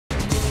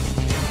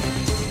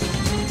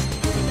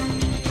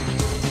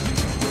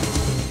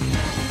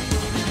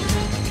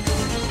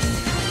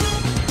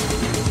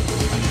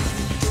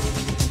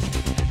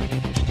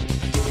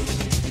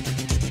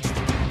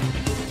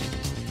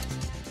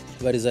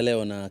Habari za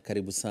leo na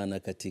karibu sana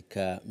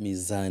katika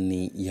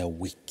Mizani ya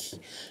Wiki.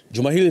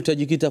 Juma hili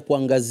tutajikita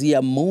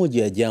kuangazia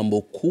moja ya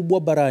jambo kubwa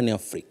barani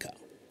Afrika.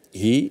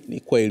 Hii ni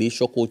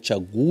kuahirishwa kwa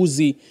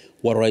uchaguzi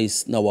wa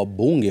rais na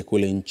wabunge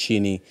kule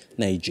nchini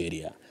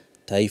Nigeria,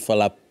 taifa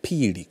la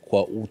pili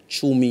kwa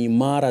uchumi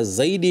imara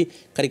zaidi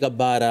katika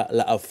bara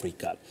la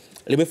Afrika.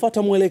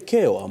 Limefuata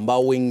mwelekeo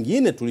ambao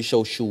wengine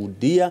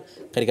tulishaushuhudia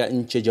katika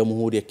nchi ya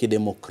Jamhuri ya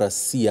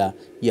Kidemokrasia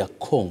ya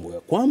Kongo, ya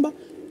kwamba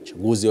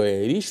uchaguzi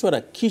uliahirishwa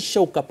na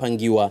kisha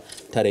ukapangiwa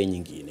tarehe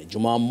nyingine.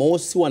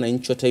 Jumamosi,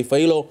 wananchi wa taifa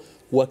hilo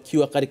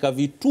wakiwa katika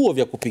vituo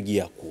vya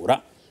kupigia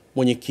kura,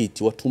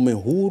 mwenyekiti wa tume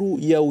huru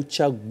ya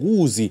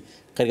uchaguzi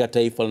katika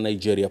taifa la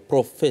Nigeria,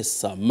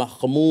 Profesa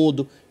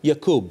Mahmoud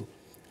Yakub,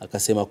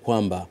 akasema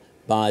kwamba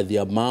baadhi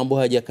ya mambo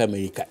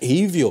hayajakamilika.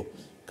 Hivyo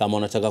kama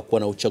unataka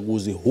kuwa na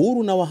uchaguzi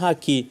huru na wa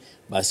haki,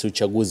 basi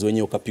uchaguzi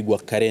wenyewe ukapigwa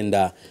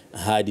kalenda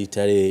hadi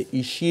tarehe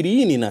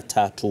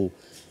 23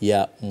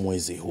 ya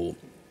mwezi huu.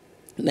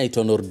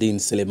 Naitwa Nordin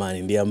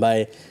Selemani, ndiye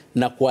ambaye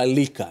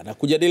nakualika na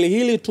kujadili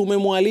hili.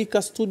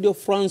 Tumemwalika studio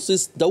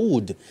Francis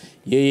Daud.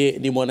 Yeye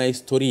ni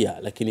mwanahistoria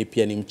lakini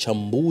pia ni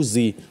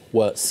mchambuzi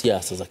wa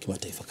siasa za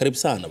kimataifa. Karibu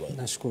sana bwana.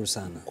 Nashukuru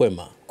sana.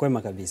 Kwema?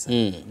 Kwema kabisa.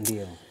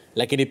 Ndio.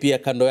 Lakini pia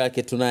kando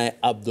yake tunaye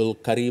Abdul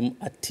Karim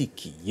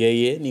Atiki.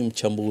 Yeye ni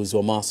mchambuzi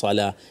wa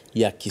masuala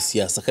ya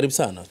kisiasa. Karibu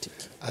sana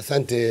Atiki.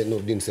 Asante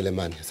Nordin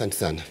Selemani. Asante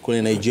sana.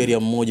 Kule Nigeria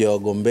mmoja wa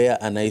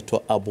wagombea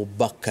anaitwa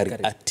Abubakar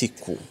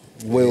Atiku.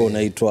 Wewe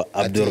unaitwa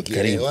Abdul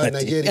Karim.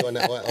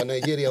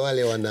 Wanaigeria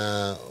wale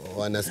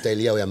wana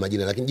style yao ya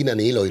majina, lakini jina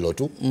ni hilo hilo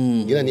tu.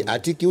 Jina ni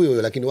Atiki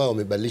huyo, lakini wao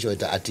wamebadilisha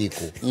waita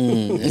Atiku.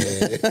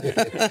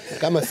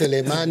 Kama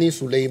Selemani,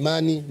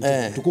 Suleimani,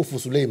 tukufu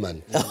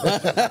Suleiman.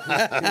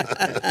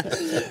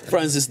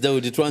 Francis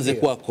Daud, tuanze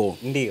kwako.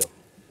 Ndio.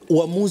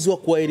 Uamuzi wa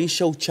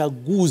kuahirisha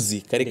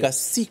uchaguzi katika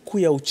siku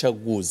ya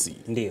uchaguzi,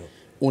 ndio,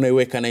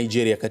 unaiweka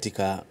Nigeria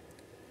katika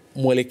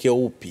mwelekeo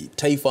upi?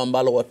 Taifa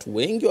ambalo watu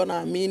wengi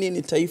wanaamini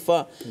ni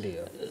taifa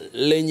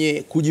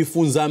lenye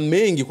kujifunza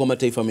mengi kwa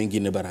mataifa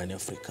mengine barani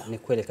Afrika. Ni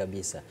kweli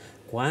kabisa.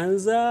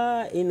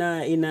 Kwanza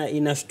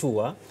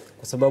inashtua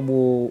kwa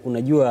sababu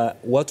unajua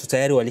watu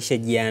tayari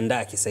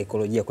walishajiandaa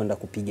kisaikolojia kwenda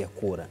kupiga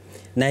kura.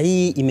 Na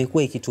hii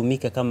imekuwa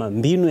ikitumika kama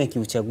mbinu ya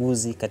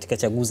kiuchaguzi katika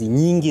chaguzi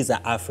nyingi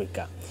za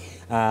Afrika.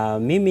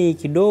 Mimi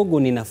kidogo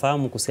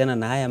ninafahamu kuhusiana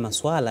na haya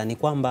masuala ni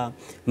kwamba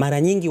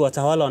mara nyingi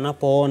watawala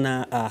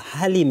wanapoona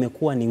hali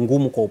imekuwa ni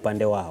ngumu kwa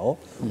upande wao,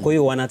 kwa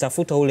hiyo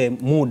wanatafuta ule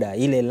muda,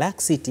 ile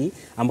laxity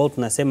ambao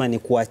tunasema ni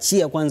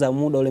kuachia kwanza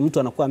muda, ule mtu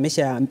anakuwa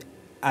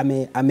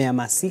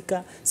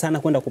amehamasika sana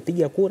kwenda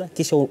kupiga kura,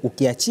 kisha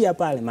ukiachia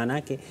pale maana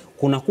yake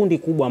kuna kundi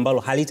kubwa ambalo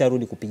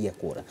halitarudi kupiga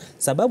kura.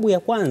 Sababu ya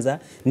kwanza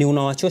ni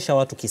unawachosha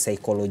watu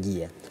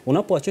kisaikolojia.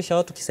 Unapowachosha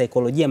watu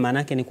kisaikolojia maana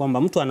yake ni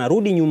kwamba mtu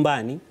anarudi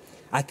nyumbani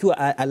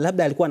akiwa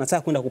labda alikuwa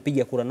anataka kwenda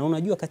kupiga kura, na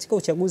unajua katika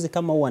uchaguzi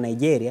kama huu wa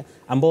Nigeria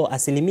ambao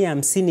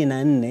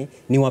 54%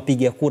 ni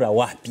wapiga kura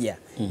wapya.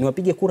 Ni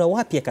wapiga kura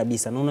wapya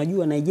kabisa, na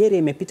unajua Nigeria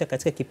imepita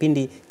katika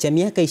kipindi cha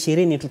miaka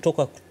 20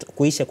 tutoka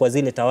kuisha kwa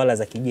zile tawala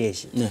za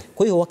kijeshi.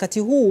 Kwa hiyo wakati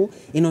huu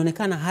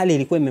inaonekana hali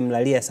ilikuwa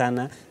imemlalia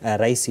sana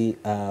Rais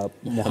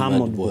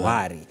Muhammad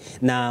Buhari,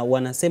 na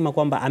wanasema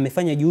kwamba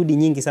amefanya juhudi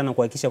nyingi sana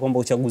kuhakikisha kwamba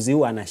uchaguzi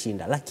huu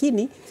anashinda,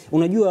 lakini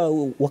unajua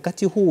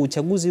wakati huu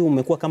uchaguzi huu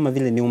umekuwa kama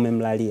vile ni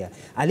umemlalia.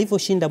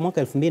 Alivyoshinda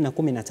mwaka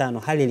 2015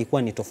 hali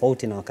ilikuwa ni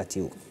tofauti na wakati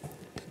huu.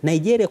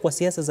 Nigeria, kwa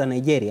siasa za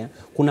Nigeria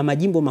kuna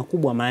majimbo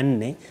makubwa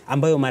 4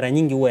 ambayo mara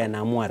nyingi huwa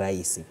yanaamua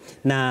rais.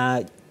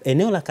 Na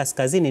eneo la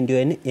kaskazini ndio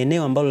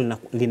eneo ambalo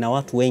lina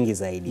watu wengi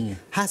zaidi,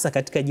 hasa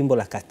katika jimbo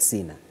la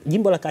Katsina.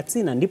 Jimbo la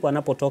Katsina ndipo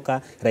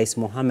anapotoka Rais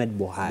Muhammad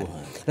Buhari.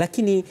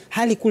 Lakini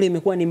hali kule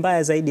imekuwa ni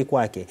mbaya zaidi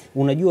kwake.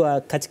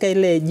 Unajua katika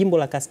ile jimbo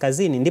la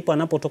kaskazini ndipo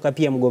anapotoka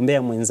pia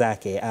mgombea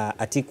mwenzake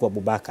Atiku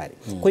Abubakar.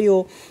 Kwa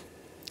hiyo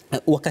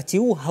wakati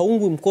huu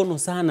haungwi mkono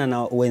sana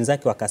na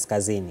wenzake wa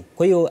kaskazini.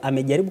 Kwa hiyo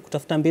amejaribu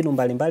kutafuta mbinu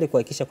mbalimbali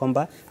kuhakikisha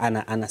kwamba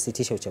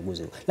anasitisha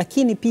uchaguzi huu.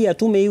 Lakini pia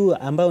tume hiyo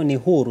ambayo ni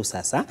huru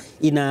sasa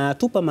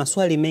inatupa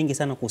maswali mengi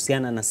sana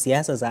kuhusiana na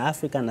siasa za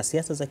Afrika na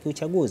siasa za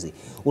kiuchaguzi.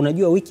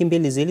 Unajua wiki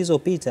 2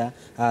 zilizopita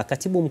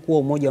katibu mkuu wa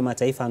Umoja wa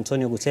Mataifa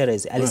Antonio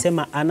Guterres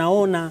alisema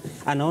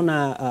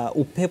anaona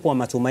upepo wa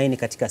matumaini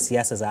katika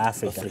siasa za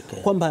Afrika.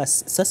 Kwamba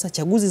sasa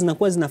chaguzi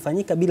zinakuwa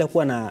zinafanyika bila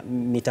kuwa na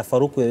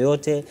mitafaruku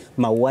yoyote,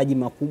 mauaji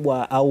makubwa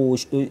au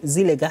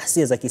zile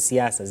ghasia za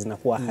kisiasa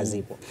zinakuwa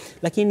hazipo.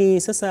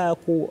 Lakini sasa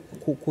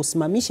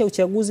kusimamisha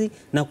uchaguzi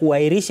na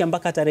kuahirisha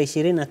mpaka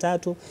tarehe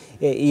 23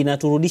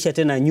 inaturudisha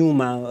tena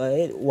nyuma.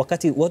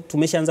 Wakati watu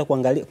tumeshaanza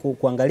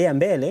kuangalia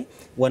mbele,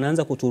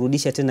 wanaanza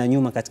kuturudisha tena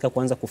nyuma katika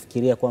kuanza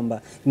kufikiria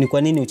kwamba ni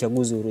kwa nini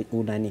uchaguzi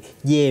unani.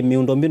 Je,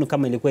 miundombinu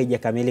kama ilikuwa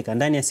haijakamilika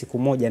ndani ya siku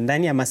moja,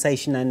 ndani ya masaa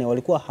 24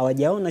 walikuwa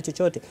hawajaona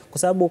chochote, kwa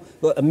sababu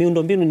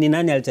miundombinu ni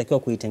nani alitakiwa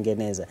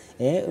kuitengeneza?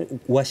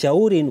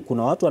 Washauri,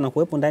 kuna watu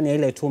wanakuwepo ndani ya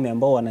ile tume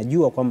ambao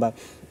wanajua kwamba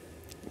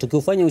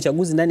Tukiufanya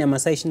uchaguzi ndani ya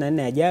masaa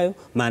 24 yajayo,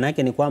 maana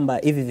yake ni kwamba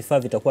hivi vifaa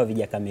vitakuwa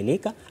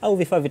vijakamilika au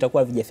vifaa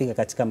vitakuwa vijafika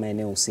katika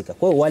maeneo husika.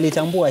 Kwa hiyo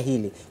walitambua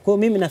hili. Kwa hiyo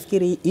mimi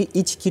nafikiri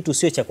hichi kitu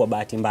sio cha kwa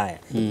bahati mbaya,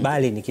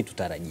 bali ni kitu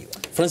tarajiwa.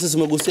 Francis,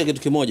 umegusia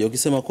kitu kimoja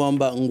ukisema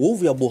kwamba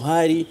nguvu ya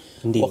Buhari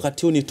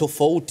wakati huu ni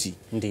tofauti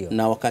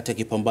na wakati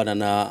akipambana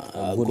na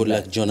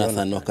Goodluck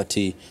Jonathan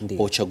wakati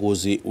wa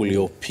uchaguzi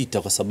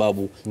uliopita, kwa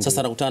sababu sasa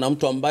anakutana na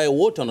mtu ambaye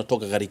wote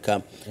wanatoka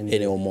katika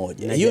eneo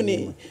moja.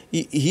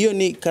 Hiyo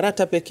ni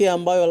karata pekee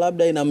ambayo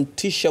labda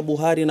inamtisha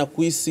Buhari na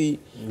kuhisi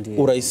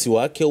urais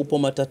wake upo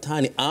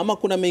matatani, ama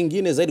kuna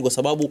mengine zaidi? Kwa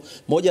sababu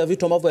moja ya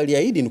vitu ambavyo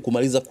aliahidi ni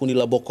kumaliza kundi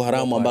la Boko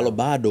Haram ambalo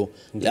bado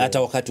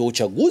hata wakati wa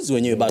uchaguzi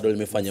wenyewe bado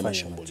limefanya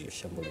mashambulio.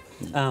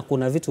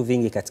 Kuna vitu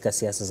vingi katika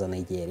siasa za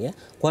Nigeria.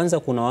 Kwanza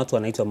kuna watu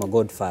wanaitwa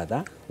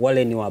Godfather,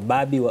 wale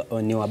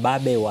ni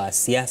wababe wa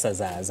siasa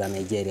za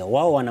Nigeria.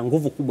 Wao wana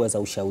nguvu kubwa za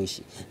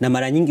ushawishi na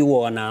mara nyingi huwa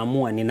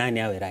wanaamua ni nani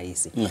awe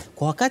rais.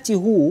 Kwa wakati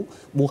huu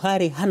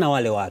Buhari hana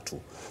wale watu.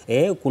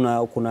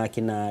 Kuna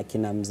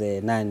kina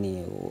mzee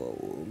nani,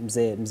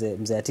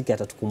 mzee Atiki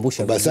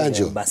atatukumbusha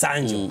Basanjo.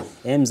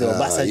 Mzee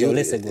Obasanjo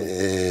Olusegun.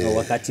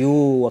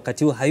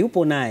 Wakati huu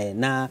hayupo naye,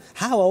 na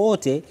hawa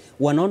wote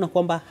wanaona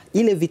kwamba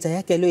ile vita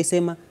yake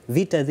aliyosema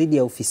vita dhidi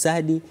ya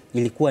ufisadi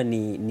ilikuwa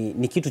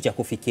ni kitu cha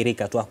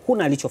kufikirika tu,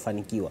 hakuna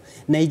alichofanikiwa.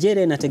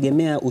 Nigeria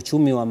inategemea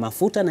uchumi wa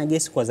mafuta na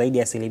gesi kwa zaidi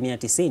ya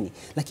 90%,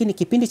 lakini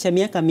kipindi cha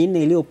miaka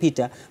 4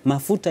 iliyopita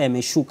mafuta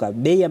yameshuka,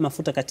 bei ya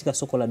mafuta katika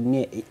soko la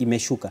dunia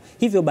imeshuka.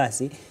 Hivyo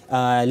basi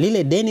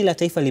lile deni la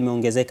taifa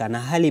limeongezeka na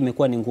hali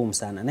imekuwa ni ngumu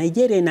sana.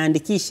 Nigeria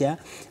inaandikisha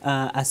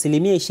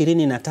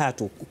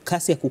 23%,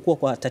 kasi ya kukua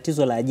kwa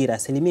tatizo la ajira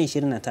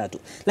 23%,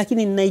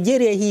 lakini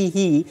Nigeria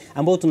hii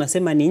ambayo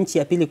tunasema ni nchi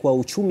ya pili kwa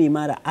uchumi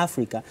imara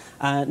Afrika,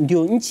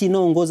 ndio nchi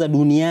inayoongoza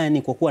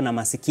duniani kwa kuwa na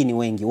masikini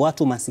wengi,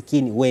 watu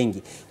masikini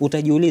wengi.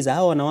 Utajiuliza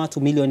hawa wana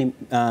watu milioni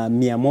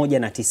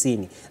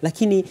 190,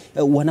 lakini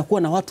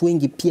wanakuwa na watu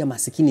wengi pia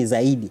masikini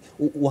zaidi.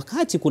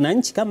 Wakati kuna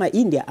nchi kama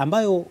India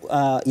ambayo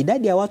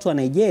idadi ya watu wa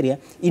Nigeria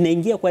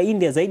inaingia kwa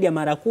India zaidi ya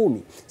mara 10.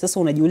 Sasa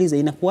unajiuliza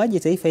inakuwaje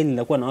taifa hili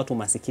linakuwa na watu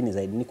masikini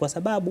zaidi? Ni kwa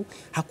sababu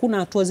hakuna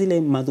hatua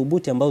zile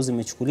madhubuti ambazo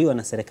zimechukuliwa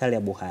na serikali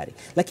ya Buhari.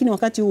 Lakini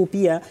wakati huu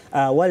pia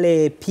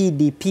wale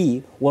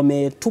PDP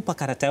wametupa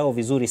karata yao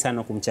vizuri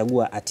sana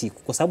kumchagua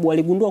Atiku, kwa sababu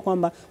waligundua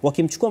kwamba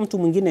wakimchukua mtu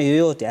mwingine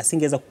yoyote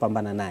asingeweza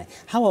kupambana naye.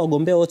 Hawa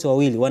wagombea wote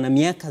wawili wana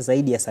miaka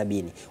zaidi ya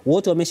 70.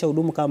 Wote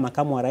wameshahudumu kama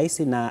makamu wa rais,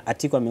 na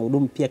Atiku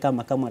amehudumu pia kama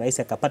makamu wa rais,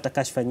 akapata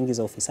kashfa nyingi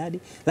za ufisadi.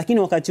 Lakini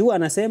wakati huu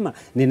anasema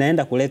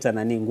ninaenda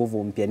kuleta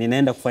nguvu mpya,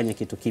 ninaenda kufanya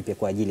kitu kipya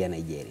kwa ajili ya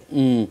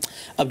Nigeria.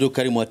 Abdul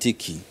Karim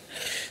Atiki,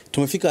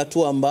 tumefika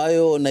hatua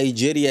ambayo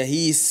Nigeria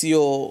hii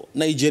sio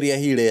Nigeria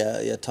hile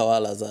ya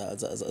tawala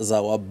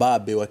za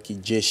wababe wa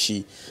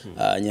kijeshi.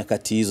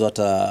 Nyakati hizo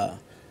hata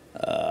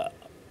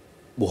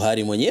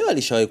Buhari mwenyewe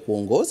alishawahi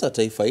kuongoza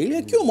taifa hili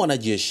akiwa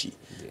mwanajeshi,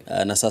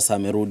 na sasa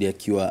amerudi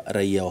akiwa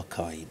raia wa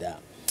kawaida.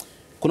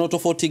 Kuna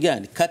utofauti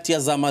gani kati ya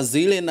zama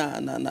zile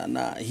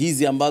na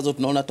hizi ambazo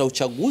tunaona hata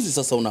uchaguzi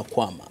sasa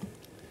unakwama?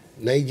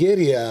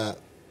 Nigeria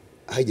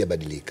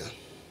haijabadilika.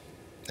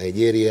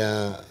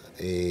 Nigeria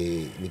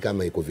ni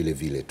kama iko vile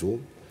vile tu,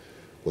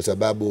 kwa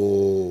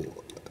sababu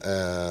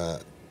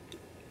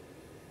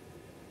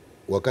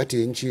wakati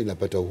nchi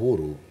inapata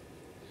uhuru,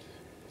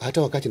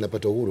 hata wakati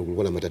inapata uhuru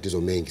kulikuwa na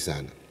matatizo mengi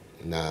sana,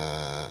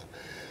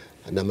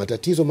 na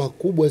matatizo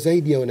makubwa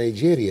zaidi ya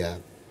Nigeria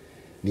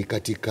ni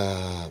katika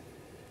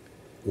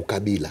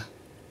ukabila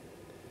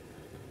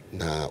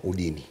na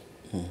udini.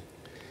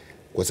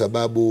 Kwa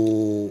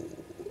sababu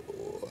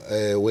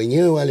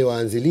wenyewe wale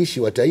waanzilishi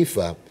wa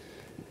taifa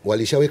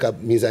walishaweka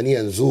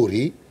mizania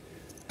nzuri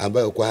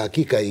ambayo kwa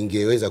hakika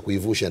ingeweza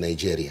kuivusha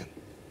Nigeria,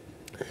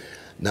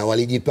 na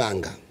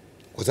walijipanga,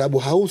 kwa sababu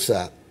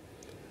Hausa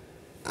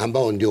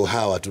ambao ndio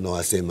hawa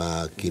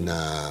tunawasema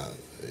kina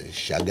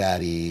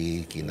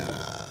Shagari, kina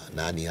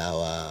nani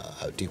hawa,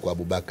 Atiku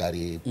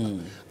Abubakari,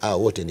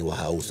 hao wote ni wa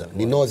Hausa,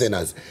 ni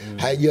Northerners.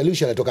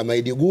 Haijalishi anatoka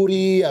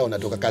Maiduguri au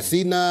anatoka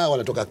Katsina au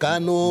anatoka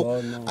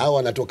Kano au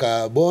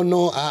anatoka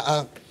Bono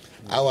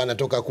au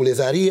anatoka kule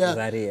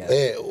Zaria.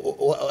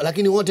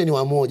 Lakini wote ni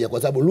wamoja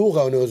kwa sababu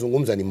lugha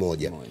wanayozungumza ni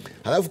moja.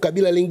 Halafu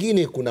kabila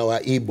lingine kuna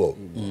Waibo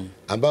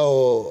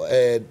ambao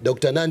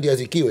Dr. Nandi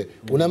Zikiwe,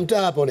 kuna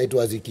mtaa hapa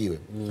unaitwa Zikiwe,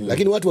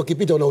 lakini watu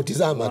wakipita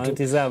unautizama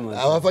tu,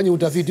 hawafanyi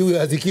utafiti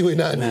huyo Zikiwe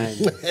nani.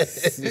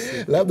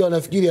 Labda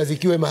wanafikiri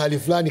Zikiwe mahali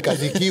fulani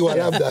kazikiwa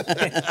labda.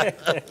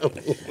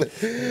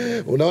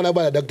 Unaona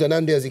bwana, Dr.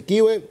 Nandi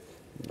Zikiwe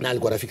na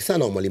alikuwa rafiki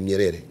sana wa Mwalimu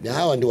Nyerere, na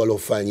hawa ndio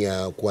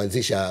waliofanya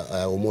kuanzisha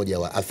umoja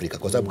wa Afrika,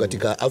 kwa sababu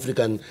katika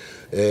African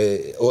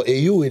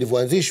AU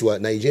ilivyoanzishwa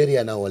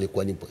Nigeria nao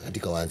walikuwa ni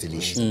katika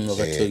waanzilishi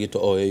wakati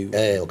inaitwa OAU.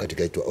 Wakati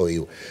inaitwa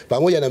OAU,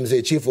 pamoja na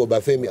mzee Chief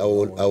Obafemi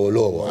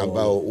Awolowo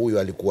ambao huyu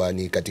alikuwa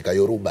ni katika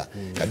Yoruba,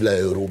 kabila ya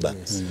Yoruba.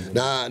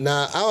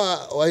 Na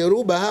hawa wa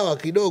Yoruba hawa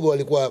kidogo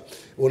walikuwa,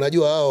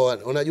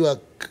 unajua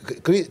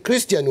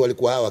Christian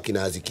walikuwa hawa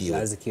kina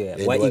Zikiwe.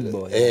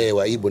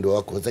 Waibo ndio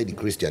wako zaidi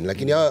Christian,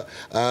 lakini hawa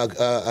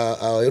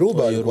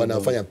Yoruba walikuwa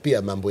wanafanya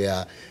pia mambo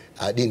ya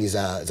dini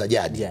za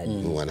jadi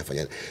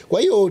wanafanya.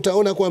 Kwa hiyo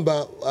utaona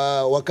kwamba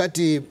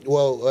wakati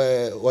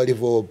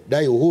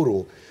walivyodai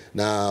uhuru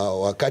na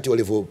wakati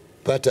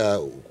walivyopata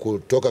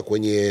kutoka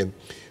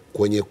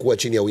kwenye kuwa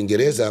chini ya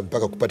Uingereza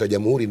mpaka kupata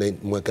jamhuri na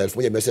mwaka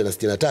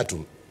 1963,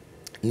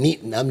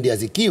 Nnamdi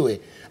Azikiwe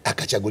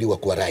akachaguliwa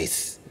kuwa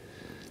rais.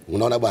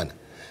 Unaona bwana?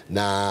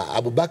 Na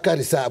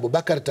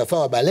Abubakar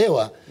Tafawa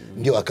Balewa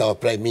ndio akawa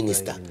prime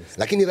minister.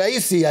 Lakini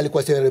rais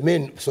alikuwa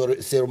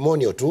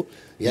ceremonial tu,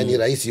 yani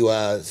rais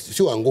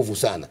sio wa nguvu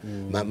sana.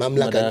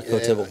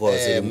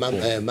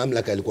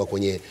 Mamlaka ilikuwa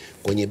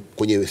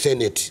kwenye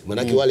Senate.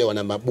 Manake wale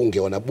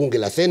wana bunge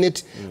la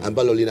Senate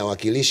ambalo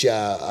linawakilisha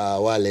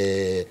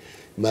wale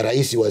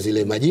marais wa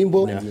zile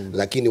majimbo,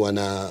 lakini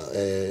wana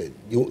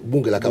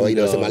bunge la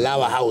kawaida, wanasema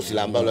lower house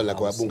la ambalo la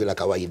bunge la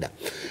kawaida.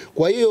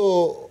 Kwa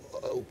hiyo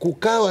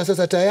kukawa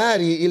sasa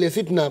tayari ile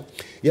fitna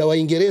ya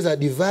Waingereza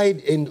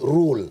divide and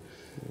rule.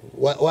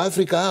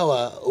 Waafrika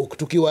hawa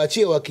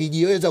tukiwaachia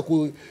wakijiweza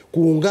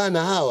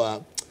kuungana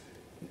hawa,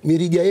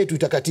 mirija yetu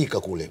itakatika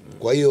kule.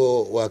 Kwa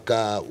hiyo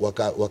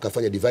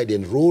wakafanya divide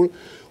and rule,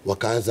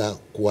 wakaanza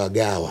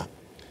kuwagawa.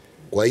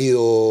 Kwa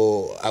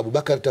hiyo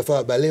Abubakar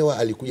Tafawa Balewa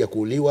alikuja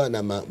kuuliwa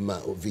na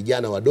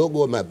vijana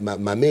wadogo,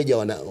 mameja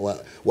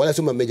wala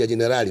sio mameja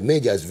generali,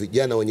 majors,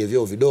 vijana wenye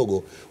vyeo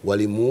vidogo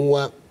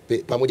walimuua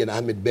pamoja na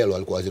Ahmed Bello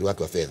alikuwa waziri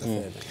wake wa fedha.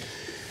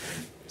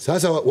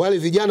 Sasa wale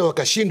vijana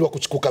wakashindwa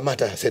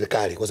kukamata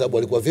serikali kwa sababu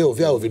walikuwa vyeo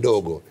vyao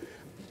vidogo.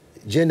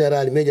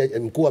 General Major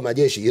mkuu wa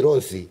majeshi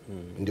Ironsi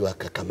ndio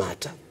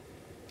akakamata.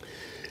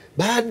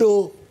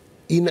 Bado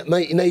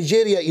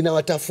Nigeria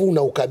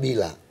inawatafuna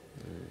ukabila.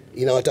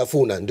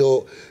 Inawatafuna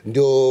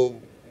ndio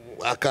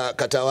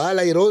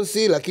akatawala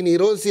Ironsi, lakini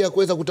Ironsi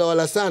hakuweza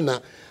kutawala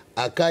sana.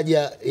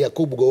 Akaja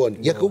Yakubu Gowon.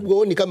 Yakubu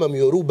Gowon ni kama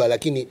Myoruba,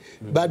 lakini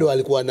bado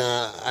alikuwa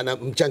ana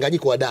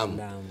mchanganyiko wa damu.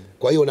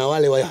 Kwa hiyo na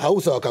wale wa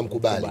Hausa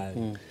wakamkubali.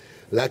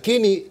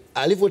 Lakini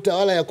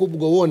alivyotawala Yakubu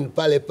Gowon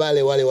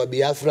pale wale wa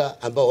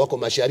Biafra ambao wako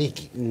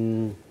mashariki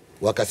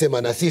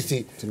wakasema na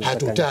sisi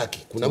hatutaki.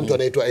 Kuna mtu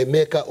anaitwa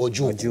Emeka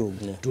Ojukwu.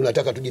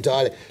 Tunataka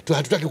tujitawale.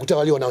 Hatutaki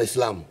kutawaliwa na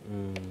Waislamu.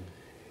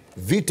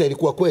 Vita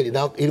ilikuwa kweli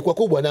na ilikuwa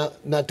kubwa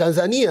na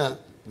Tanzania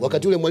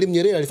wakati ule Mwalimu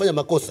Nyerere alifanya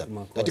makosa.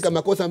 Katika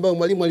makosa ambayo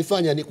Mwalimu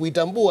alifanya ni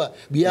kuitambua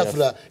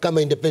Biafra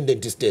kama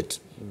independent state.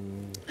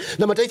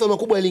 Na mataifa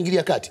makubwa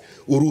yaliingilia kati.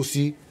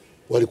 Urusi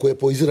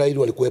walikuwepo, Israeli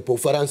walikuwepo,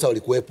 Ufaransa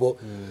walikuwepo,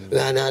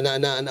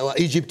 na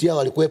Egypt yao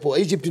walikuwepo.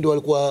 Egypt ndio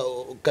walikuwa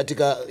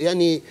katika,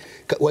 yani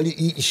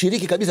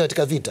walishiriki kabisa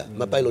katika vita,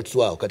 mapilots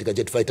wao katika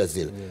jet fighters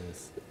zile.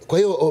 Kwa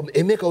hiyo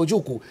Emeka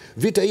Ojukwu,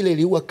 vita ile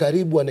iliua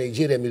karibu wa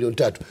Nigeria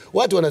 3,000,000.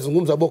 Watu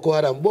wanazungumza Boko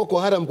Haram. Boko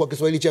Haram kwa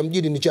Kiswahili cha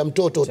mjini ni cha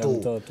mtoto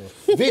tu.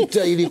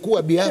 Vita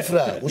ilikuwa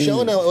Biafra.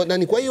 Ushaona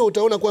nani? Kwa hiyo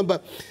utaona kwamba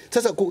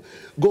sasa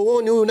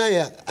Gowon huyu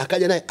naye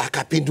akaja naye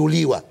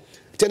akapinduliwa.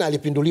 Tena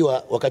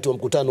alipinduliwa wakati wa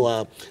mkutano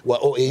wa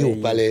OAU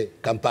pale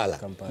Kampala.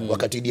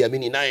 Wakati Idi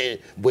Amin naye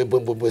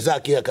mbwembwe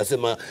zake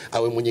akasema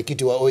awe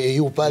mwenyekiti wa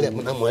OAU pale,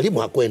 na Mwalimu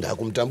hakwenda,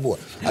 hakumtambua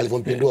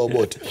alivyompindua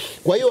Obote.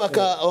 Kwa hiyo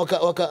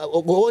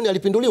Gowon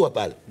alipinduliwa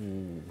pale.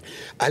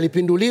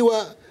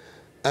 Alipinduliwa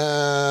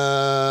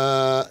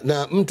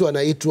na mtu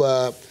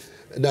anaitwa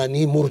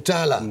ni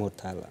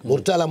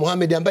Murtala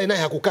Mohamed ambaye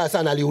naye hakukaa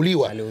sana,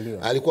 aliuliwa.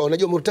 Alikuwa,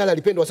 unajua Murtala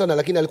alipendwa sana,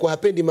 lakini alikuwa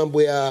hapendi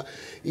mambo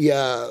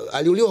ya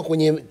aliuliwa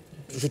kwenye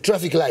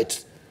traffic light.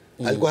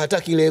 Alikuwa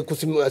hataki ile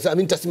mimi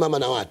nitasimama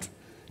na watu.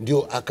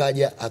 Ndio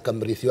akaja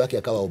akamrithi wake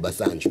akawa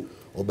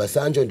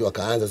Obasanjo ndio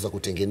akaanza sasa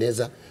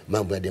kutengeneza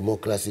mambo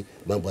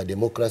ya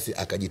demokrasi,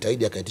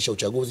 akajitahidi akaitisha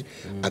uchaguzi,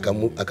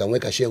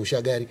 akamweka Sheikh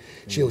Shagari.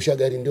 Sheikh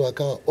Shagari ndio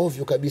akawa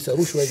ovyo kabisa,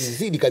 rushwa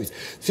ilizidi kabisa.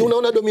 Si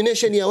unaona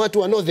domination ya watu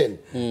wa Northern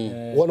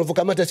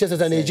wanavokamata siasa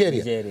za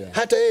Nigeria.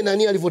 Hata yeye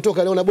nani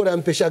alivyotoka leo na bora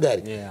ampe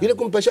Shagari. Ile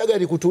kumpa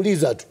Shagari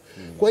kutuliza tu.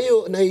 Kwa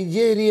hiyo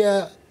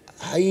Nigeria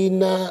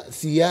haina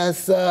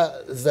siasa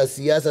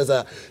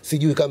za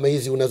sijui kama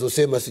hizi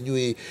unazosema,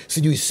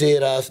 sijui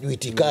sera, sijui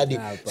itikadi.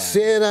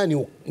 Sera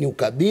ni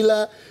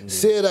ukabila,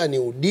 sera ni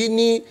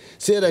udini,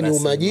 sera ni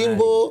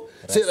umajimbo,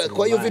 sera.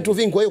 Kwa hiyo vitu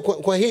vingi. Kwa hiyo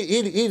kwa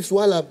hili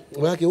swala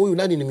yake huyu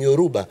nani ni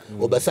Myoruba,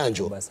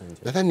 Obasanjo.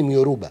 Nadhani ni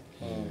Myoruba.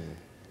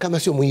 Kama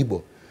sio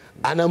Muibo.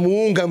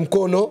 Anamuunga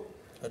mkono.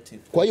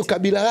 Kwa hiyo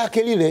kabila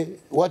lake lile,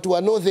 watu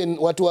wa Northern,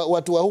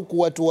 watu wa huku,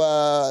 watu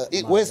wa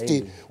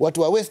West,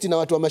 watu wa West na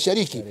watu wa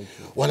Mashariki,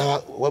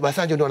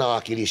 Obasanjo ndio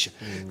anawakilisha.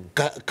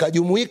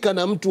 Kajumuika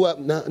na mtu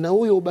na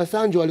huyo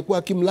Obasanjo alikuwa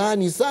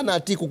akimlaani sana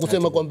Atiku,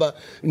 kusema kwamba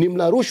ni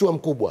mla rushwa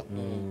mkubwa.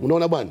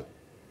 Unaona bwana?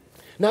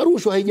 Na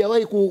rushwa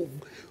haijawahi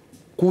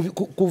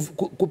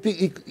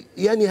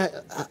yani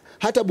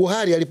hata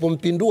Buhari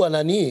alipompindua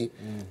nani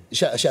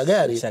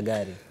Shagari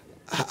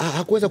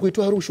hakuweza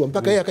kuitoa rushwa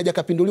mpaka yeye akaja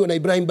kapinduliwa na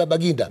Ibrahim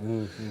Babangida.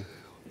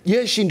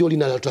 Jeshi ndio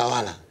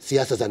linalotawala.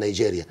 siasa za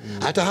Nigeria.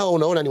 Hata hao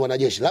unaona ni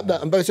wanajeshi.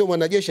 Labda ambaye sio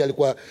mwanajeshi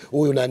alikuwa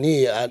huyu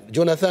nani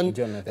Jonathan.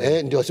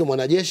 Ndio sio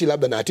mwanajeshi,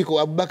 labda na Atiku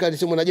Abubakar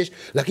sio mwanajeshi,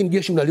 lakini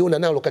jeshi unaliona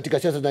nalo katika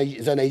siasa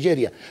za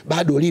Nigeria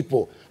bado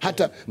lipo.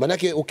 Hata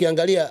manake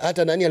ukiangalia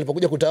hata nani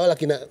alipokuja kutawala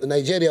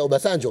Nigeria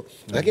Obasanjo,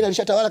 lakini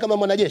alishatawala kama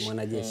mwanajeshi.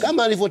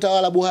 Kama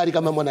alivyotawala Buhari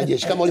kama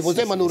mwanajeshi, kama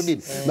ulivyosema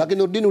Nurdin. Lakini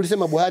Nurdin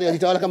ulisema Buhari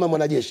alitawala kama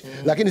mwanajeshi,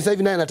 lakini sasa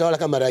hivi naye anatawala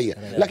kama raia.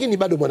 Lakini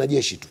bado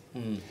mwanajeshi tu.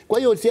 Kwa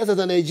hiyo siasa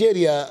za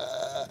Nigeria,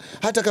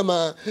 hata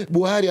kama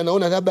Buhari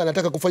anaona labda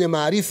anataka kufanya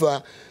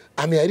maarifa,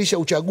 ameahirisha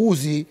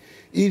uchaguzi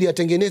ili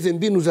atengeneze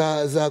mbinu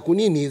za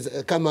kunini,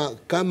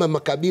 kama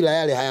makabila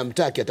yale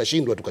hayamtaki,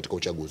 atashindwa tu katika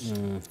uchaguzi.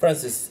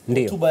 Francis,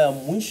 hotuba ya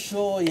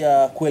mwisho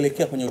ya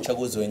kuelekea kwenye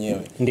uchaguzi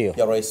wenyewe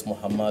ya Rais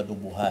Muhammadu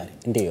Buhari,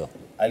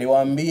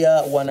 aliwaambia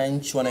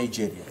wananchi wa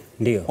Nigeria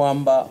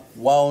kwamba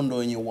wao ndio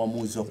wenye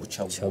uamuzi wa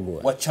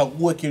kuchagua.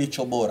 Wachague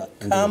kilicho bora.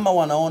 Kama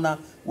wanaona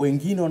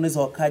wengine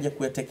wanaweza wakaja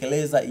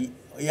kuyatekeleza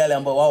yale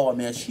ambao wao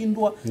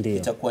wameyashindwa,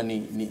 itakuwa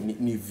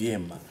ni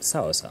vyema.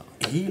 Sawa.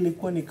 Hii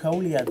ilikuwa ni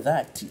kauli ya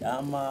dhati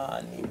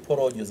ama ni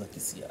porojo za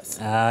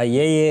kisiasa?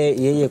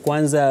 Yeye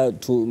kwanza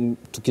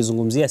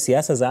tukizungumzia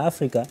siasa za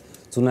Afrika,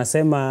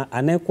 tunasema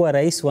anayekuwa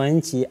rais wa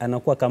nchi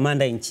anakuwa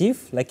commander in chief,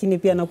 lakini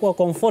pia anakuwa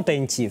comforter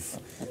in chief.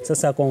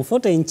 Sasa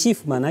comforter in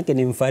chief maana yake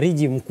ni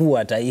mfariji mkuu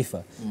wa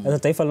taifa. Sasa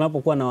taifa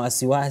linapokuwa na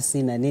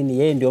wasiwasi na nini,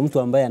 yeye ndio mtu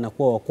ambaye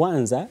anakuwa wa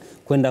kwanza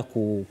kwenda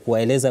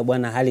kuwaeleza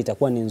bwana, hali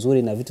itakuwa ni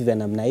nzuri na vitu vya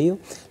namna hiyo.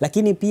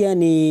 Lakini pia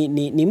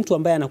ni mtu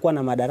ambaye anakuwa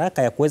na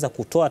madaraka ya kuweza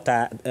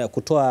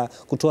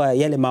kutoa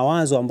yale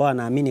mawazo ambayo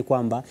anaamini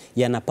kwamba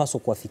yanapaswa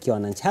kuwafikia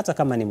wananchi, hata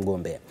kama ni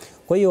mgombea.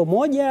 Kwa hiyo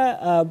moja,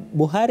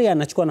 Buhari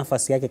anachukua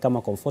nafasi yake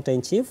kama comforter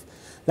in chief,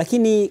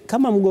 lakini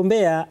kama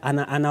mgombea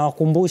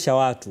anawakumbusha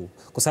watu,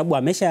 kwa sababu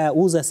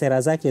ameshauza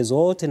sera zake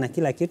zote na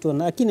kila kitu,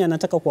 lakini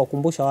anataka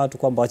kuwakumbusha watu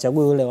kwamba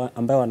wachague yule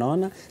ambaye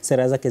wanaona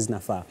sera zake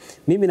zinafaa.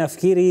 Mimi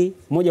nafikiri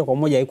moja kwa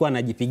moja alikuwa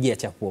anajipigia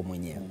chapuo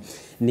mwenyewe.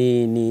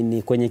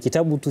 Ni kwenye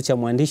kitabu tu cha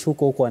mwandishi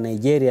huko wa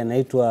Nigeria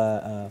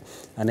anaitwa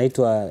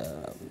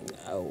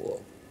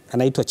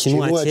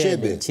Chinua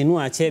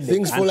Achebe.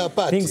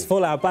 Things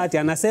Fall Apart.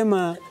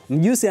 Anasema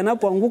mjusi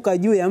anapoanguka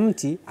juu ya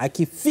mti,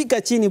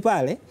 akifika chini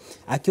pale,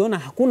 akiona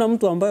hakuna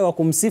mtu ambaye wa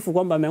kumsifu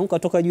kwamba ameanguka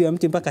toka juu ya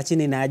mti mpaka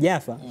chini na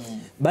hajafa,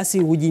 basi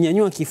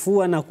hujinyanyua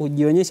kifua na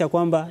kujionyesha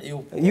kwamba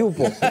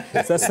yupo.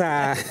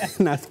 Sasa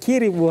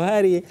nafikiri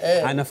Buhari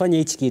anafanya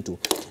hichi kitu.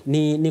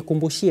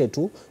 Nikumbushie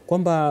tu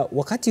kwamba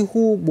wakati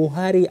huu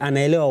Buhari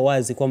anaelewa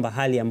wazi kwamba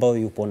hali ambayo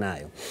yupo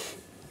nayo,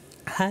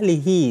 hali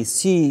hii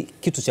si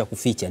kitu cha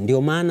kuficha.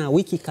 Ndio maana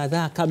wiki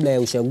kadhaa kabla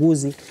ya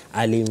uchaguzi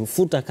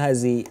alimfuta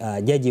kazi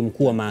jaji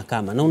mkuu wa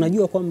mahakama. Na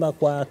unajua kwamba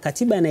kwa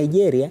katiba ya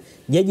Nigeria,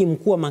 jaji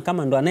mkuu wa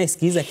mahakama ndo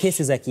anayesikiliza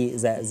kesi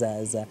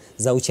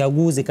za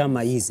uchaguzi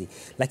kama hizi.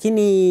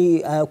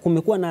 Lakini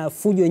kumekuwa na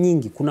fujo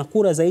nyingi. Kuna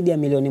kura zaidi ya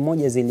milioni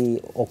 1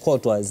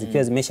 ziliokotwa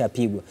zikiwa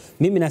zimeshapigwa.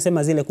 Mimi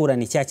nasema zile kura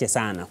ni chache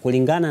sana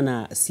kulingana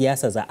na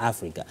siasa za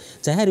Afrika.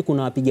 Tayari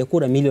kuna wapiga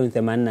kura milioni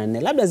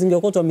 84. Labda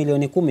zingeokotwa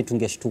milioni 10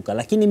 tungeshtuka,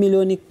 lakini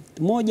milioni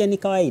 1 ni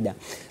kawaida.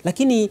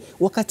 Lakini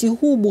wakati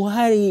huu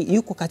Buhari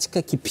yuko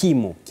katika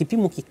kipimo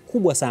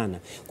kikubwa sana,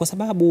 kwa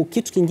sababu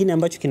kitu kingine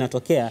ambacho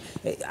kinatokea,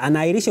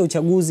 anaahirisha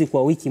uchaguzi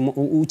kwa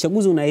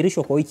uchaguzi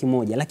unaahirishwa kwa wiki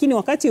moja. Lakini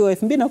wakati wa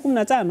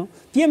 2015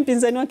 pia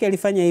mpinzani wake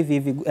alifanya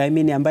hivi,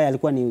 ambaye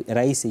alikuwa ni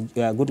rais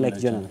Goodluck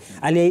Jonathan,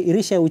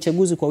 aliahirisha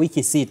uchaguzi kwa wiki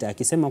 6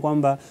 akisema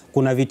kwamba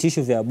kuna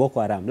vitisho vya Boko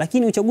Haram.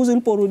 Lakini uchaguzi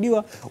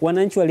uliporudiwa,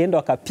 wananchi walienda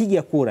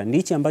wakapiga kura.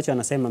 Ndicho ambacho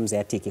anasema mzee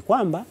Atiki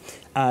kwamba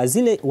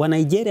zile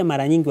Wanaigeria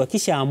mara nyingi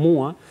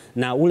wakishaamua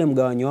na ule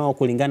mgawanyo wao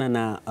kulingana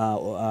na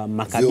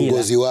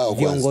makabila,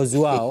 viongozi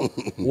wao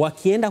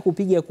wakienda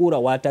kupiga kura,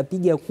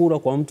 watapiga kura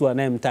kwa mtu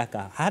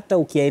anayemtaka. Hata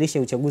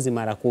ukiahirisha uchaguzi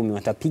mara 10,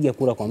 watapiga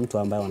kura kwa mtu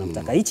ambaye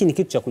wanamtaka. Hichi ni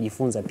kitu cha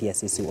kujifunza pia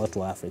sisi watu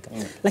wa Afrika.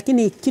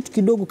 Lakini kitu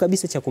kidogo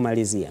kabisa cha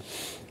kumalizia,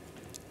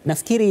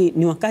 nafikiri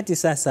ni wakati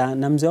sasa,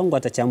 na mzee wangu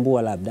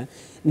atachambua labda,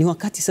 ni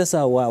wakati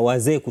sasa wa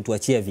wazee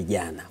kutuachia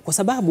vijana. Kwa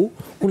sababu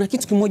kuna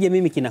kitu kimoja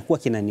mimi kinakuwa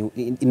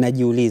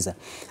inajiuliza.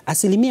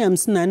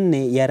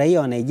 54% ya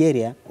raia wa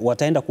Nigeria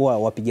wataenda kuwa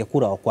wapiga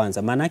kura wa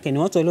kwanza. Maana yake ni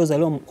watu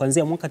waliozaliwa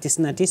kuanzia mwaka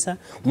 99,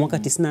 mwaka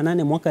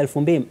 98, mwaka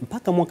 2000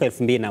 mpaka mwaka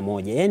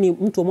 2001. Yaani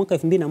mtu wa mwaka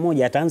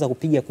 2001 ataanza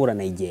kupiga kura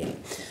Nigeria.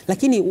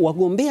 Lakini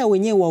wagombea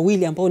wenyewe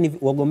wawili ambao ni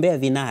wagombea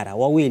vinara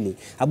wawili,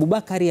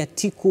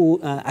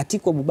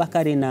 Atiku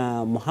Abubakar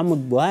na Muhammad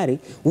Buhari,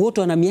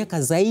 wote wana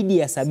miaka zaidi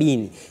ya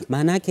 70.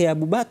 Maana yake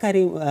Abubakar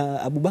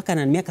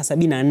ana miaka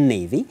 74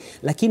 hivi,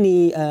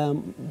 lakini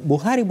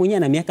Buhari mwenyewe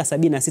ana miaka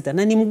 76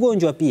 na ni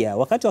mgonjwa pia.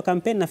 Wakati wa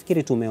kampeni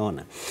nafikiri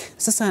tumeona.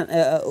 Sasa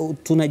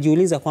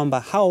tunajiuliza kwamba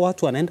hawa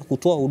watu wanaenda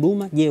kutoa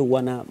huduma, je,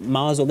 wana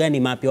mawazo gani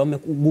mapya?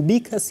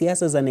 Wamegubika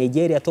siasa za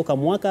Nigeria toka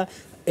mwaka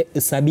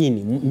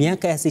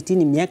miaka ya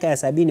 60, miaka ya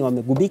 70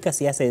 wamegubika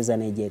siasa za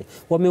Nigeria.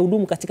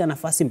 Wamehudumu katika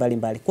nafasi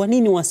mbalimbali. Kwa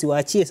nini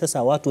wasiwaachie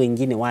sasa watu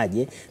wengine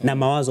waje na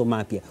mawazo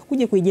mapya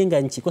kuja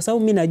kuijenga nchi? Kwa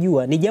sababu mimi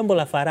najua ni jambo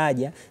la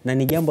faraja na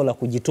ni jambo la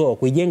kujitoa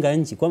kuijenga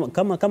nchi.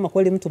 Kama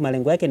kweli mtu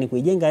malengo yake ni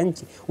kuijenga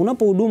nchi,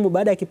 unapohudumu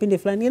baada ya kipindi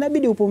fulani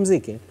inabidi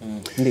upumzike.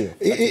 Ndio.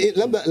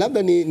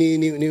 Labda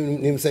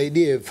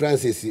nimsaidie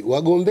Francis.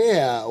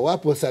 Wagombea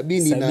wapo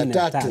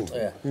 73.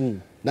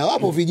 Na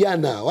wapo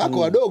vijana, wako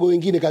wadogo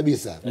wengine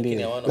kabisa.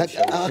 Lakini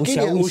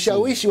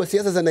ushawishi wa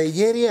siasa za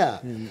Nigeria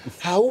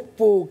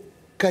haupo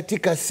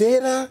katika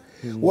sera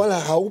wala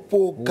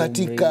haupo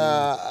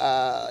katika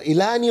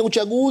ilani ya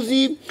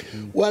uchaguzi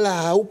wala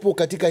haupo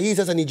katika hii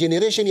sasa ni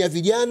generation ya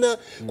vijana.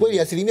 Kweli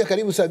asilimia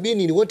karibu 70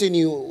 ni wote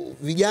ni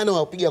vijana,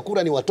 wapiga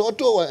kura ni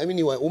watoto, wa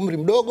umri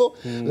mdogo,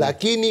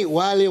 lakini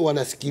wale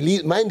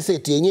wanasikiliza,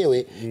 mindset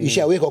yenyewe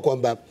ishawekwa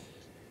kwamba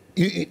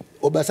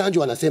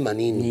Obasanjo anasema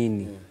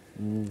nini.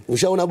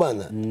 Ushaona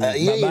bwana?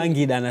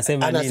 Babangida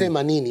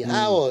anasema nini?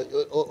 Hao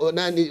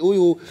nani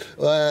huyu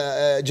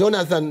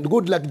Jonathan,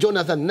 good luck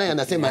Jonathan, naye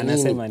anasema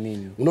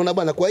nini? Unaona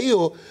bwana? Kwa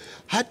hiyo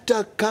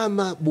hata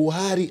kama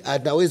Buhari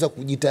anaweza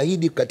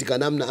kujitahidi katika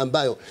namna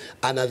ambayo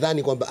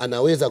anadhani kwamba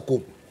anaweza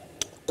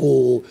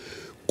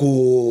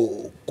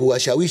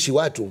kuwashawishi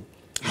watu,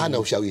 hana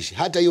ushawishi.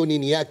 Hata hiyo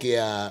nini yake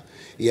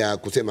ya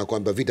kusema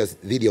kwamba vita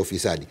dhidi ya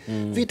ufisadi.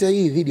 Vita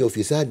hii dhidi ya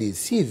ufisadi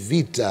si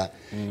vita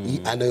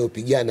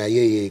anayopigana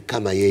yeye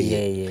kama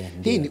yeye.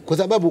 Hii kwa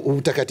sababu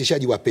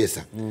utakatishaji wa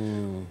pesa.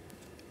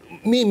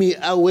 Mimi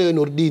au wewe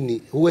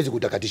Nurdini huwezi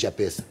kutakatisha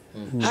pesa.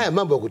 Haya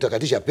mambo ya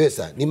kutakatisha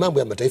pesa ni mambo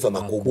ya mataifa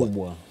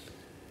makubwa.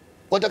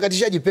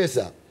 Watakatishaji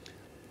pesa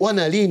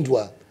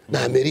wanalindwa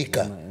na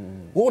Amerika.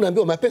 Wewe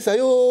unaambiwa mapesa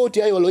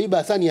yote hayo walioiba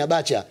Hasani ya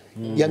Bacha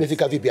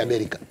yamefika vipi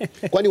Amerika?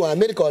 Kwani wa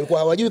Amerika walikuwa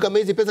hawajui kama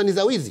hizi pesa ni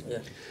za wizi?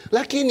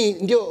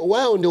 Lakini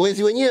wao ndio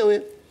wezi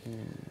wenyewe.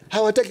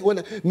 Hawataki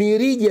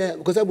mirija,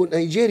 kwa sababu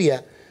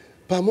Nigeria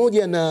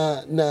pamoja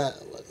na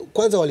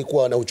kwanza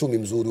walikuwa na uchumi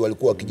mzuri,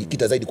 walikuwa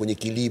wakijikita zaidi kwenye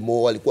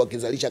kilimo, walikuwa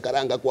wakizalisha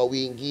karanga kwa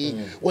wingi,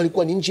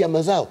 walikuwa ni nchi ya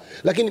mazao.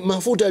 Lakini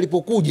mafuta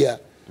yalipokuja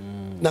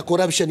na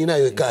corruption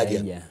nayo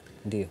ikaja.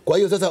 Kwa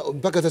hiyo sasa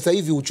mpaka sasa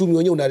hivi uchumi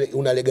wenyewe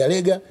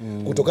unalegalega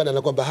kutokana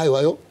na kwamba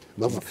hayo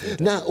mafuta.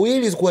 Na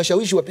ili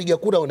kuwashawishi wapiga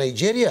kura wa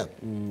Nigeria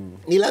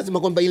ni lazima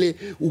kwamba ile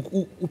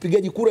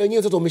upigaji kura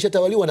wenyewe sasa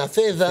umeshatawaliwa na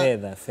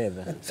fedha.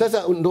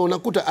 Sasa ndio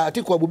unakuta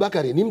Atiku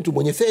Abubakar ni mtu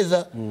mwenye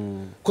fedha.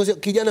 Kwa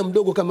sababu kijana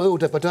mdogo kama wewe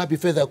utapata wapi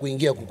fedha ya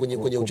kuingia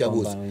kwenye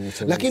uchaguzi?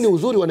 Lakini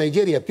uzuri wa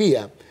Nigeria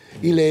pia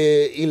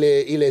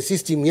ile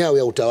system yao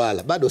ya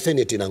utawala bado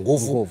Senate ina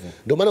nguvu.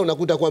 Ndio maana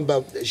unakuta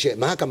kwamba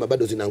mahakama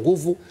bado zina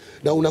nguvu,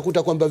 na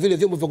unakuta kwamba vile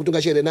vyombo vya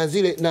kutunga sheria na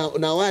zile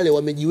na wale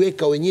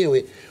wamejiweka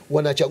wenyewe,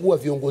 wanachagua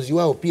viongozi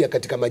wao pia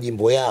katika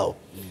majimbo yao.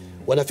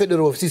 Wana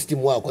federal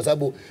system wao, kwa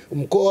sababu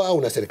mkoa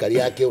una serikali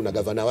yake, una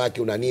gavana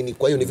wake, una nini.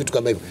 Kwa hiyo ni vitu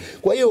kama hivyo.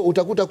 Kwa hiyo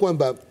utakuta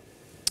kwamba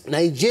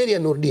Nigeria,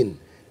 Nurdin,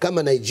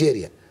 kama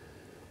Nigeria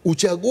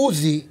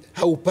uchaguzi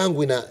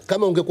haupangwi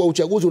kama ungekuwa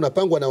uchaguzi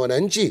unapangwa na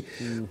wananchi,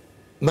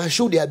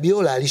 Mashuhudi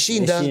Abiola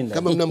alishinda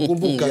kama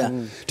mnamkumbuka.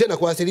 Tena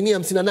kwa asilimia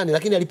 58,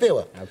 lakini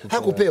alipewa?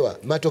 Hakupewa.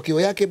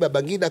 Matokeo yake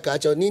Babangida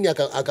kaacha nini,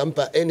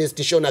 akampa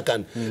Ernest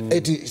Shonakan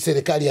eti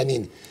serikali ya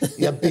nini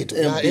ya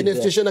mpito. Na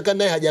Ernest Shonakan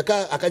naye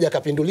hajakaa, akaja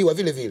akapinduliwa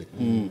vile vile.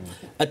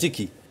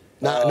 Atiki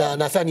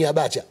na Sani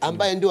Abacha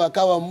ambaye ndio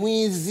akawa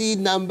mwizi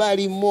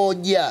nambari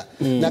 1.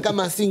 Na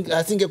kama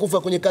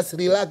asingekufa kwenye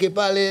kasri lake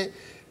pale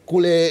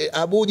kule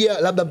Abuja,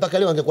 labda mpaka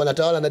leo angekuwa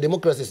anatawala na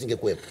demokrasia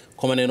isingekuwepo.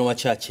 Kwa maneno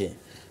machache,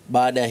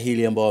 baada ya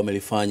hili ambao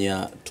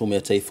wamelifanya Tume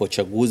ya Taifa ya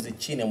Uchaguzi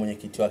chini ya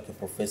mwenyekiti wake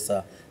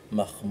Profesa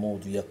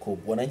Mahmoud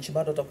Yakub, wananchi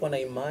bado watakuwa na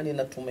imani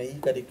na tume hii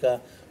katika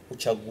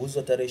uchaguzi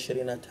wa tarehe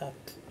 23?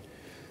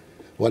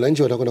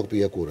 Wananchi watakwenda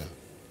kupiga kura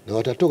na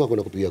watatoka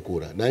kwenda kupiga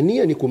kura, na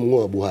nia ni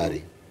kumngoa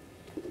Buhari,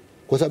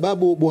 kwa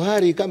sababu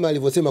Buhari kama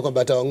alivyosema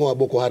kwamba atawang'oa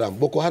Boko Haram.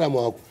 Boko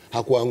Haram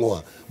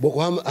hakuang'oa. Boko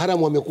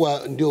Haram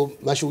wamekuwa ndio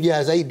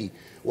mashujaa zaidi,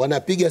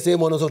 wanapiga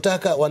sehemu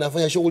wanazotaka,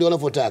 wanafanya shughuli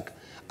wanavyotaka.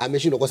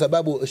 Ameshindwa kwa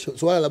sababu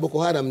swala la Boko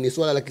Haram ni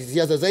swala la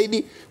kisiasa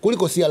zaidi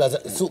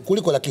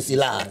kuliko la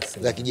kisilaha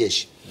za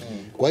kijeshi.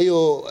 Kwa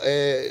hiyo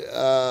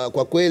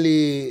kwa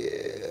kweli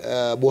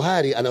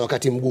Buhari ana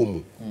wakati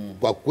mgumu.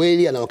 Kwa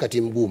kweli ana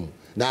wakati mgumu.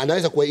 Na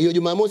anaweza kwa hiyo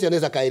Jumamosi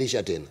anaweza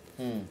kairisha tena.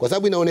 Kwa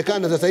sababu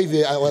inaonekana sasa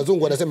hivi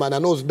wazungu wanasema ana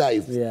nose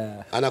dive.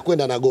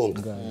 Anakwenda na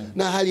gonga.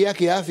 Na hali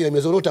yake ya afya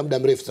imezorota muda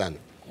mrefu sana.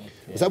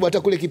 Kwa sababu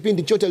hata kule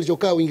kipindi chote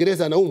alichokaa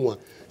Uingereza anaumwa,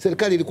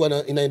 serikali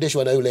ilikuwa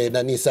inaendeshwa na yule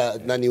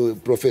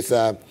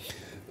Profesa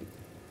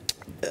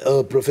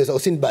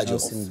Osinbajo,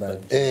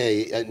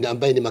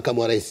 ambaye ni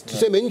makamu wa rais.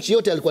 Tuseme nchi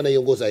yote alikuwa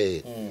anaiongoza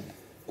yeye.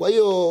 Kwa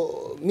hiyo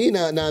mimi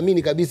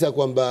naamini kabisa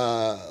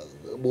kwamba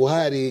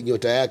Buhari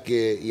nyota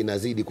yake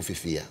inazidi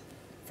kufifia.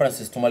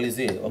 Francis,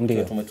 tumalizie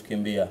wakati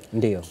tumetukimbia.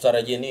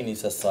 Tutarajie nini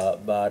sasa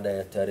baada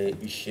ya tarehe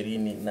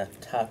 23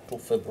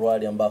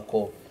 Februari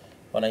ambako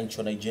wananchi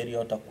wa Nigeria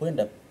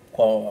watakwenda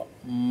kwa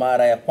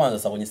mara ya kwanza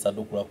sasa kwenye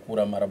sanduku la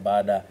kura mara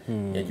baada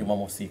ya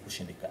Jumamosi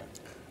kushindikana?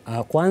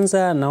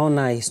 Kwanza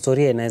naona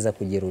historia inaweza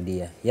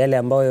kujirudia. Yale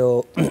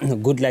ambayo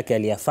Goodluck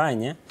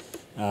aliyafanya,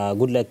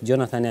 Goodluck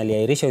Jonathan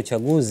aliahirisha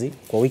uchaguzi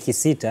kwa wiki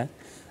 6,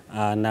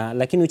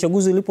 lakini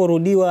uchaguzi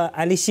uliporudiwa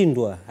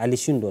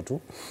alishindwa tu.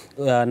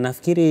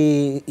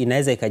 Nafikiri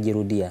inaweza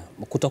ikajirudia.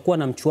 Kutakuwa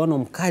na mchuano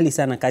mkali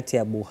sana kati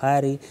ya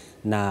Buhari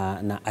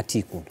na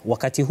Atiku.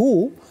 Wakati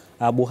huu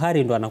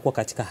Buhari ndo anakuwa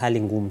katika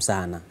hali ngumu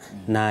sana,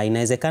 na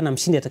inawezekana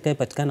mshindi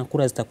atakayepatikana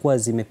kura zitakuwa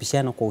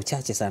zimepishana kwa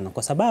uchache sana,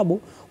 kwa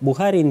sababu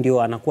Buhari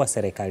ndio anakuwa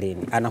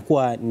serikalini,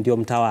 anakuwa ndio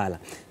mtawala,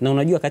 na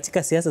unajua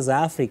katika siasa za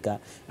Afrika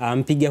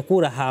mpiga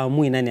kura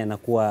haamui nani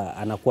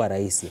anakuwa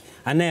rais,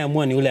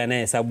 anayeamua ni yule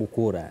anayehesabu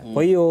kura.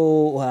 Kwa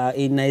hiyo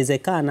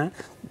inawezekana,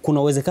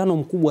 kuna uwezekano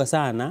mkubwa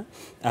sana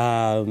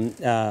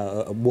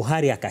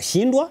Buhari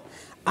akashindwa,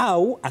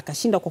 au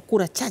akashinda kwa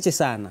kura chache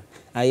sana,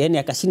 yani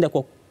akashinda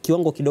kwa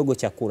kiwango kidogo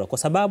cha kura, kwa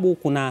sababu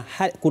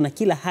kuna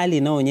kila hali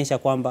inayoonyesha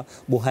kwamba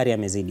Buhari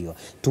amezidiwa.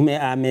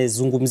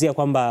 Amezungumzia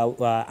kwamba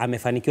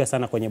amefanikiwa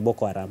sana kwenye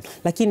Boko Haram,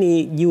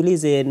 lakini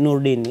jiulize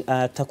Nurdin,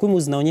 takwimu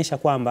zinaonyesha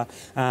kwamba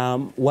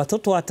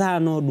watoto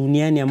 5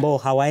 duniani ambao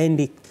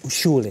hawaendi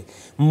shule,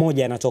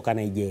 mmoja anatoka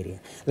Nigeria.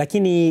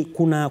 Lakini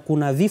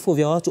kuna vifo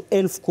vya watu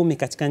 10,000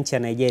 katika nchi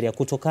ya Nigeria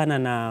kutokana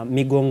na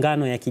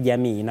migongano ya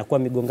kijamii, inakuwa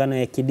migongano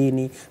ya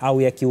kidini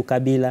au ya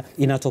kiukabila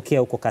inatokea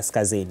huko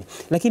kaskazini.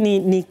 Lakini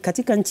ni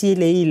katika nchi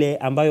ile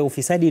ambayo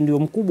ufisadi ndio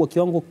mkubwa,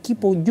 kiwango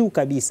kipo juu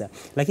kabisa.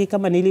 Lakini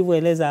kama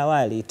nilivyoeleza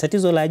awali,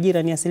 tatizo la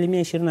ajira ni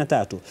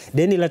 23%.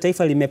 Deni la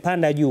taifa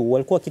limepanda juu,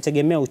 walikuwa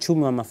wakitegemea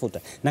uchumi wa mafuta.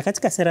 Na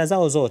katika sera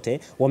zao zote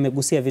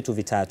wamegusia vitu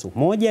vitatu.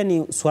 Moja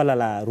ni swala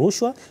la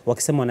rushwa,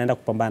 wakisema wanaenda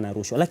kupambana na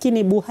rushwa.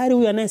 Lakini Buhari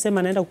huyu anayesema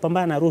anaenda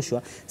kupambana na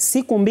rushwa,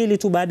 siku 2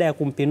 tu baada ya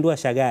kumpindua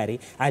Shagari,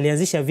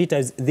 alianzisha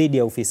vita dhidi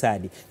ya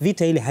ufisadi.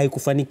 Vita ile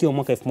haikufanikiwa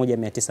mwaka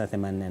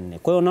 1984.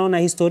 Kwa hiyo unaona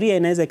historia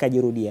inaweza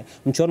ikajirudia.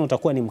 Mchuano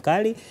utakuwa ni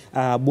mkali.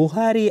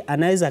 Buhari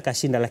anaweza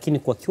akashinda, lakini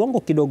kwa kiwango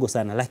kidogo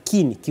sana.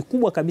 Lakini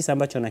kikubwa kabisa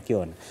ambacho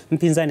nakiona,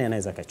 mpinzani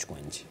anaweza akachukua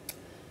nchi.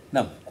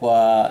 Naam,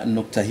 kwa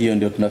nukta hiyo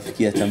ndio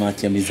tunafikia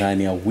tamati ya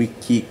Mizani ya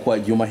Wiki kwa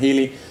juma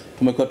hili.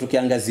 Tumekuwa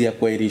tukiangazia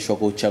kuahirishwa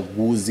kwa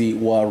uchaguzi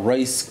wa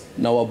rais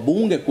na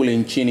wabunge kule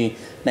nchini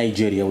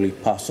Nigeria.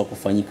 Ulipaswa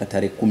kufanyika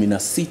tarehe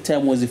 16 ya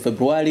mwezi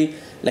Februari,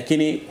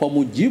 lakini kwa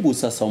mujibu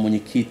sasa wa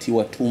mwenyekiti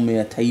wa Tume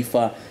ya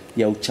Taifa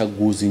ya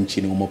Uchaguzi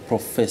nchini humo,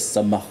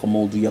 Profesa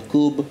Mahmoud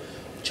Yakub,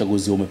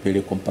 uchaguzi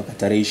umepelekwa mpaka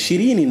tarehe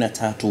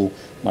 23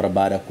 mara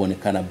baada ya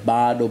kuonekana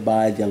bado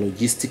baadhi ya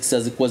logistics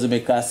hazikuwa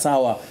zimekaa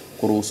sawa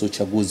kuruhusu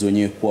uchaguzi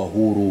wenyewe kuwa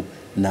huru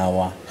na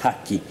wa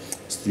haki.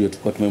 Studio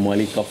tulikuwa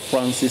tumemwalika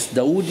Francis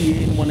Daudi,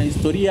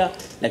 mwanahistoria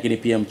lakini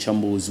pia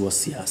mchambuzi wa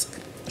siasa.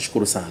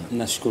 Nashukuru sana.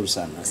 Nashukuru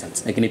sana,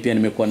 asante. Lakini pia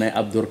nimekuwa naye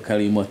Abdul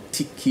Karim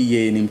Watiki,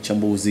 yeye ni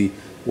mchambuzi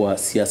wa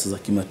siasa za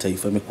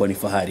kimataifa. Imekuwa ni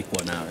fahari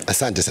kuwa nawe.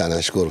 Asante sana,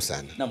 nashukuru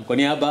sana. Na kwa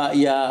niaba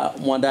ya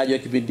mwandaji wa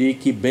kipindi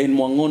hiki Ben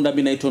Mwangonda,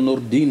 mimi naitwa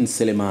Nurdin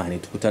Selemani.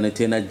 Tukutane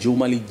tena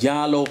juma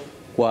lijalo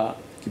kwa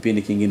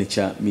kipindi kingine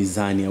cha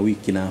Mizani ya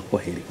Wiki, na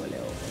kwaheri kwa leo.